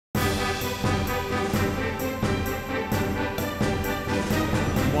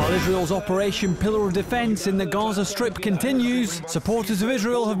While Israel's Operation Pillar of Defense in the Gaza Strip continues, supporters of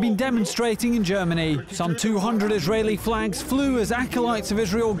Israel have been demonstrating in Germany. Some 200 Israeli flags flew as acolytes of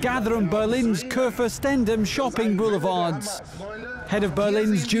Israel gather on Berlin's Kurfuerstendamm shopping boulevards. Head of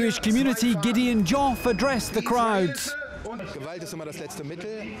Berlin's Jewish community, Gideon Joff, addressed the crowds.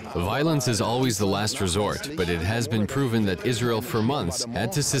 Violence is always the last resort, but it has been proven that Israel for months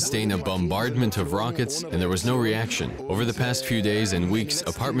had to sustain a bombardment of rockets and there was no reaction. Over the past few days and weeks,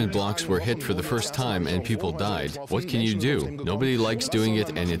 apartment blocks were hit for the first time and people died. What can you do? Nobody likes doing it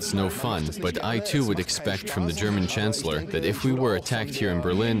and it's no fun, but I too would expect from the German Chancellor that if we were attacked here in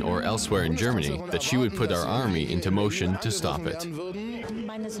Berlin or elsewhere in Germany, that she would put our army into motion to stop it.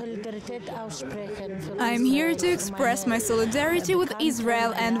 I am here to express my solidarity with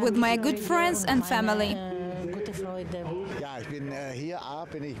Israel and with my good friends and family.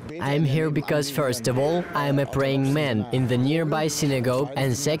 I am here because, first of all, I am a praying man in the nearby synagogue,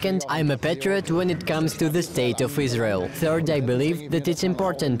 and second, I am a patriot when it comes to the state of Israel. Third, I believe that it's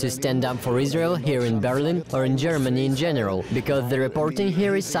important to stand up for Israel here in Berlin or in Germany in general, because the reporting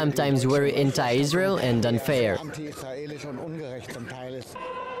here is sometimes very anti-Israel and unfair.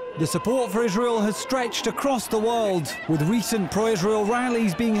 The support for Israel has stretched across the world, with recent pro-Israel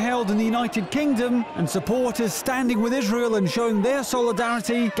rallies being held in the United Kingdom and supporters standing with Israel and showing their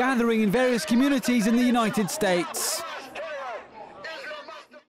solidarity gathering in various communities in the United States.